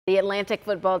The Atlantic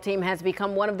football team has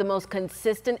become one of the most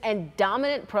consistent and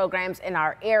dominant programs in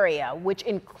our area, which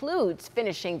includes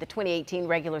finishing the 2018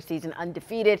 regular season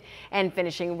undefeated and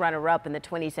finishing runner-up in the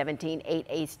 2017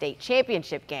 8A state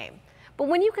championship game. But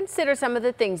when you consider some of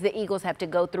the things the Eagles have to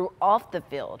go through off the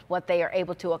field, what they are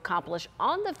able to accomplish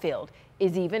on the field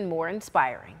is even more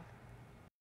inspiring.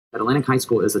 Atlantic High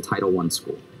School is a Title I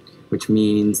school, which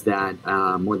means that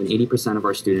more than 80% of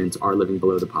our students are living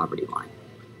below the poverty line.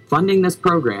 Funding this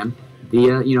program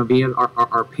via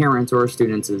our parents or our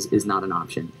students is not an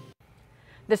option.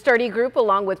 The Sturdy Group,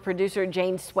 along with producer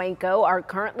Jane Swanko, are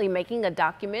currently making a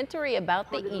documentary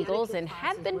about the Eagles and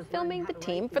have been filming the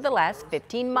team for the last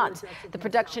 15 months. The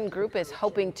production group is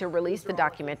hoping to release the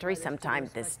documentary sometime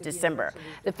this December.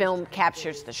 The film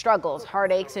captures the struggles,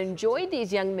 heartaches, and joy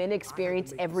these young men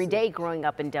experience every day growing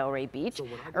up in Delray Beach.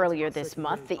 Earlier this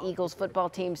month, the Eagles football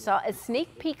team saw a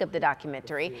sneak peek of the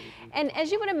documentary. And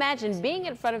as you would imagine, being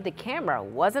in front of the camera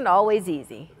wasn't always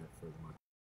easy.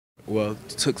 Well, it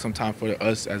took some time for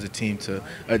us as a team to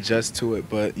adjust to it,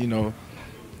 but,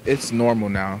 it's normal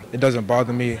now. It doesn't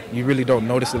bother me. You really don't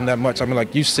notice them that much. I mean,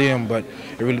 like, you see them, but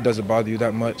it really doesn't bother you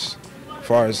that much. As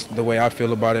far as the way I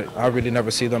feel about it, I really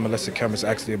never see them unless the camera's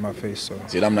actually in my face. So.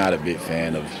 See, I'm not a big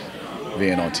fan of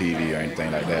being on TV or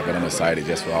anything like that, but I'm excited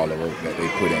just for all the work that they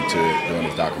put into it doing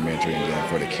this documentary and then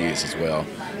for the kids as well.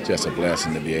 Just a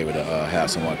blessing to be able to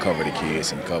have someone cover the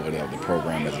kids and cover the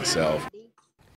program as itself.